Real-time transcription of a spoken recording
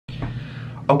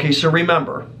Okay, so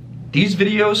remember, these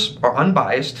videos are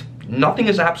unbiased. Nothing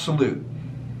is absolute.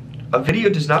 A video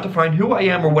does not define who I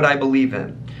am or what I believe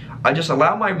in. I just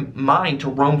allow my mind to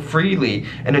roam freely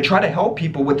and to try to help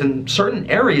people within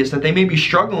certain areas that they may be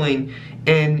struggling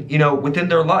in, within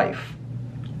their life.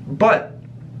 But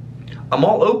I'm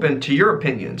all open to your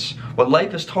opinions, what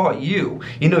life has taught you.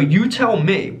 You tell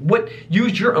me,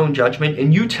 use your own judgment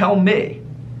and you tell me.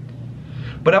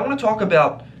 But I want to talk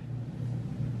about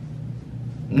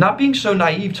not being so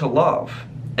naive to love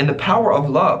and the power of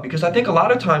love, because I think a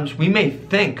lot of times we may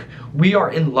think we are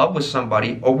in love with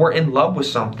somebody or we're in love with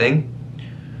something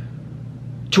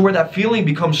to where that feeling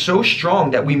becomes so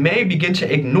strong that we may begin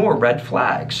to ignore red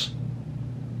flags.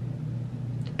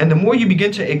 And the more you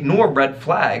begin to ignore red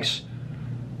flags,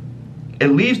 it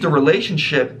leaves the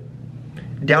relationship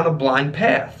down a blind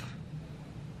path.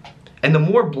 And the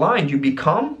more blind you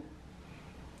become,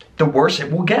 the worse it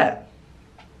will get.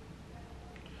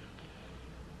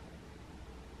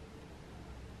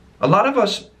 A lot of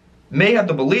us may have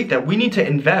the belief that we need to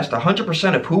invest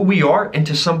 100% of who we are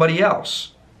into somebody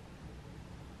else.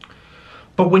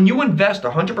 But when you invest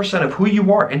 100% of who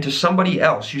you are into somebody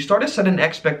else, you start to set an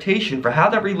expectation for how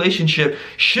that relationship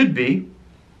should be,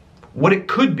 what it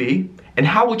could be, and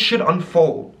how it should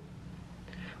unfold.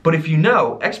 But if you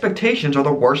know, expectations are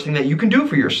the worst thing that you can do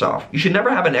for yourself. You should never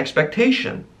have an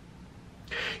expectation.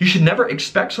 You should never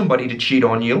expect somebody to cheat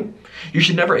on you. You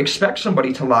should never expect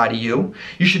somebody to lie to you.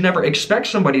 You should never expect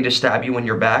somebody to stab you in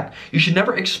your back. You should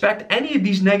never expect any of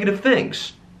these negative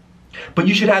things. But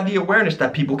you should have the awareness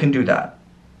that people can do that.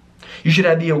 You should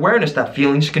have the awareness that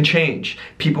feelings can change.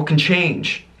 People can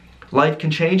change. Life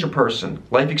can change a person.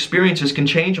 Life experiences can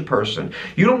change a person.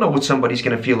 You don't know what somebody's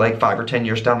going to feel like 5 or 10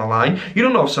 years down the line. You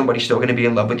don't know if somebody's still going to be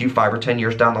in love with you 5 or 10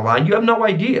 years down the line. You have no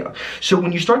idea. So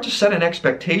when you start to set an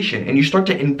expectation and you start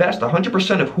to invest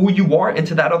 100% of who you are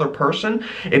into that other person,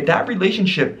 if that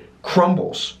relationship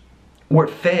crumbles or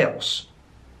it fails,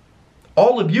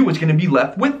 all of you is going to be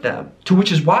left with them.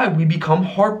 Which is why we become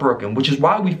heartbroken, which is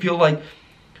why we feel like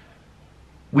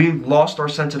we've lost our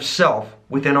sense of self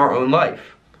within our own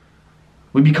life.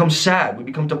 We become sad, we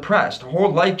become depressed. Our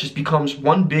whole life just becomes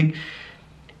one big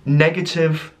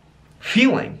negative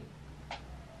feeling.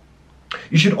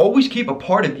 You should always keep a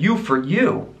part of you for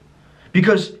you.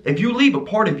 Because if you leave a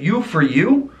part of you for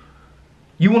you,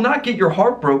 you will not get your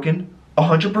heart broken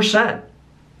 100%.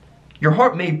 Your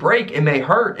heart may break, it may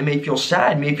hurt, it may feel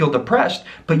sad, it may feel depressed,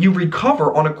 but you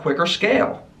recover on a quicker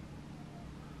scale.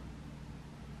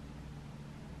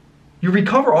 You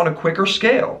recover on a quicker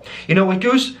scale.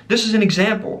 This is an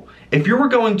example. If you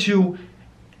have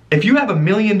 $1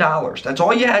 million, that's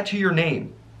all you had to your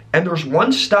name, and there's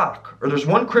one stock or there's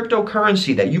one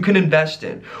cryptocurrency that you can invest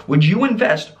in, would you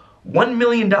invest $1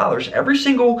 million, every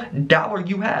single dollar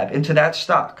you have, into that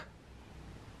stock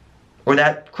or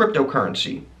that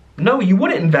cryptocurrency? No, you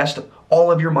wouldn't invest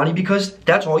all of your money because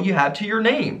that's all you have to your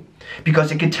name.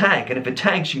 Because it could tank, and if it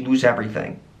tanks, you lose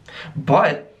everything.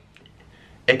 But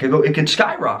it could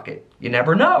skyrocket. You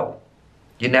never know.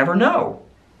 You never know.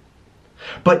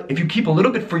 But if you keep a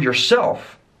little bit for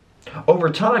yourself, over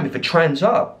time, if it trends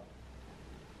up,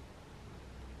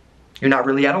 you're not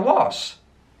really at a loss.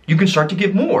 You can start to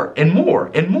give more and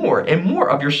more and more and more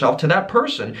of yourself to that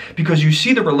person because you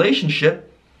see the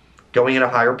relationship going at a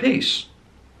higher pace.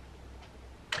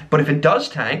 But if it does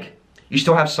tank, you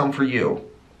still have some for you.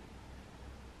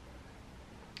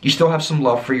 You still have some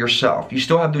love for yourself. You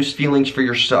still have those feelings for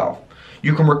yourself.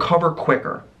 You can recover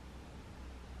quicker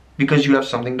because you have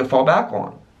something to fall back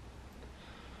on.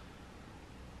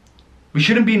 We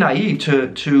shouldn't be naive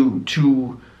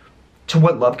to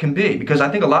what love can be, because I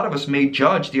think a lot of us may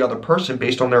judge the other person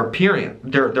based on their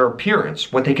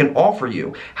appearance, what they can offer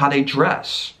you, how they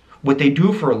dress, what they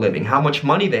do for a living, how much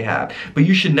money they have. But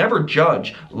you should never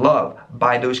judge love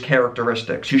by those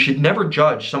characteristics. You should never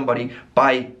judge somebody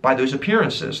by those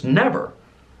appearances. Never.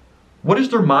 What does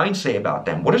their mind say about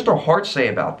them? What does their heart say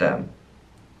about them?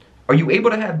 Are you able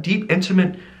to have deep,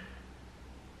 intimate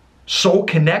soul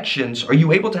connections? Are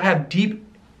you able to have deep,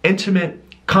 intimate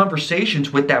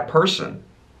conversations with that person?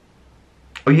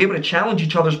 Are you able to challenge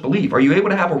each other's belief? Are you able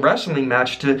to have a wrestling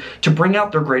match to bring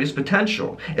out their greatest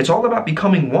potential? It's all about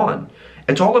becoming one.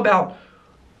 It's all about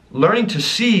learning to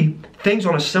see things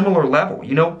on a similar level.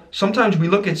 Sometimes we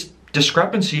look at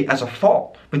discrepancy as a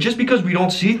fault, but just because we don't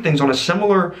see things on a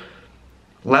similar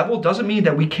level doesn't mean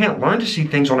that we can't learn to see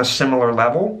things on a similar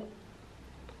level.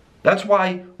 That's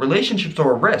why relationships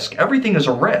are a risk. Everything is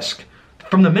a risk.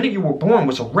 From the minute you were born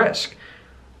was a risk.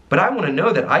 But I want to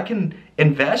know that I can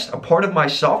invest a part of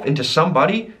myself into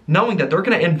somebody knowing that they're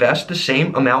going to invest the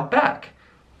same amount back.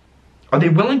 Are they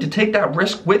willing to take that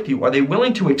risk with you? Are they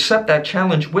willing to accept that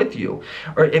challenge with you?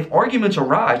 Or if arguments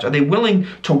arise, are they willing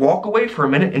to walk away for a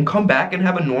minute and come back and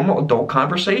have a normal adult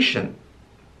conversation?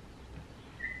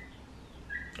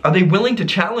 Are they willing to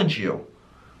challenge you?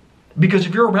 Because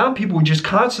if you're around people who just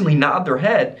constantly nod their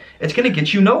head, it's going to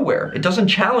get you nowhere. It doesn't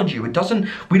challenge you.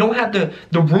 We don't have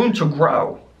the room to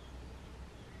grow.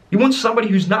 You want somebody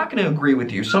who's not going to agree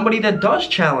with you, somebody that does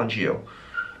challenge you.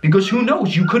 Because who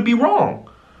knows, you could be wrong.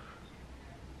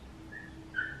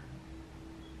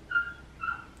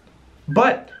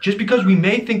 But just because we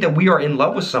may think that we are in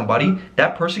love with somebody,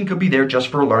 that person could be there just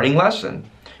for a learning lesson.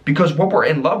 Because what we're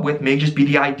in love with may just be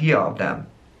the idea of them.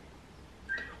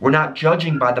 We're not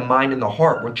judging by the mind and the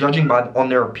heart. We're judging on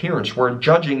their appearance. We're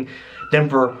judging them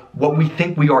for what we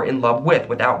think we are in love with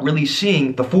without really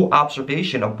seeing the full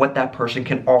observation of what that person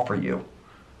can offer you.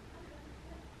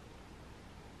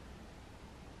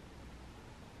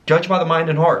 Judge by the mind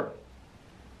and heart.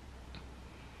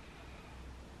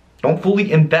 Don't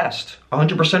fully invest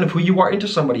 100% of who you are into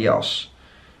somebody else.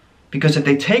 Because if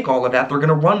they take all of that, they're going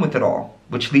to run with it all,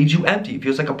 which leaves you empty. It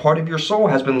feels like a part of your soul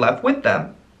has been left with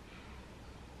them.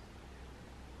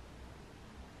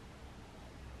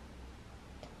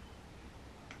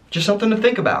 Just something to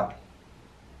think about.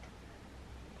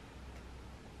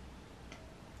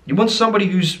 You want somebody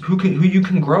who you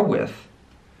can grow with.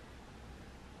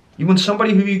 You want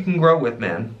somebody who you can grow with,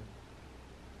 man.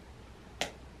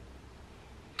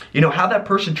 You know, how that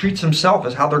person treats himself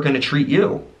is how they're going to treat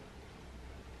you.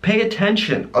 Pay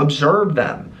attention. Observe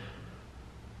them.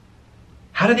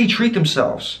 How do they treat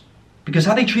themselves? Because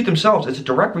how they treat themselves is a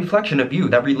direct reflection of you.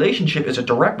 That relationship is a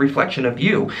direct reflection of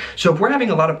you. So if we're having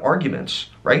a lot of arguments,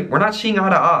 right? We're not seeing eye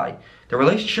to eye. The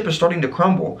relationship is starting to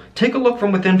crumble. Take a look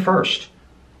from within first.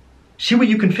 See what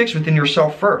you can fix within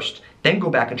yourself first. Then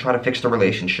go back and try to fix the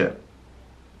relationship.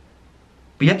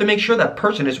 But you have to make sure that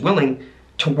person is willing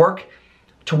to work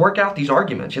out these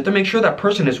arguments. You have to make sure that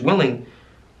person is willing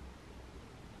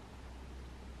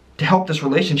to help this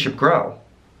relationship grow.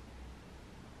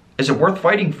 Is it worth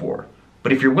fighting for?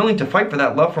 But if you're willing to fight for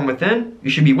that love from within, you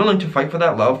should be willing to fight for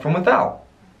that love from without.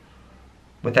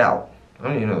 Without. I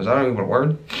don't even know. Is that even a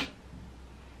word?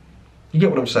 You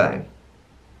get what I'm saying.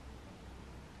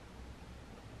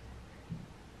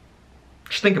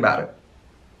 Just think about it.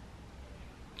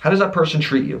 How does that person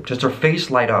treat you? Does their face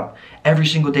light up every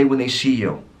single day when they see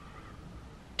you?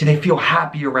 Do they feel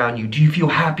happy around you? Do you feel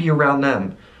happy around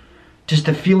them? Does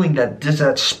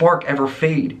that spark ever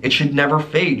fade? It should never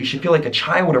fade. You should feel like a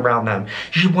child around them.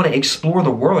 You should want to explore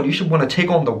the world. You should want to take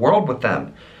on the world with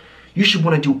them. You should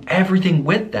want to do everything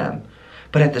with them.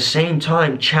 But at the same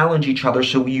time, challenge each other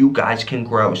so you guys can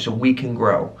grow, so we can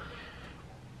grow.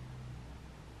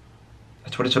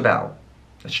 That's what it's about.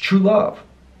 That's true love.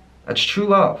 That's true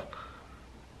love.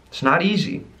 It's not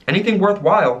easy. Anything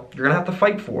worthwhile, you're going to have to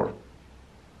fight for.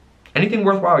 Anything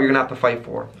worthwhile, you're going to have to fight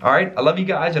for. All right? I love you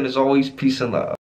guys, and as always, peace and love.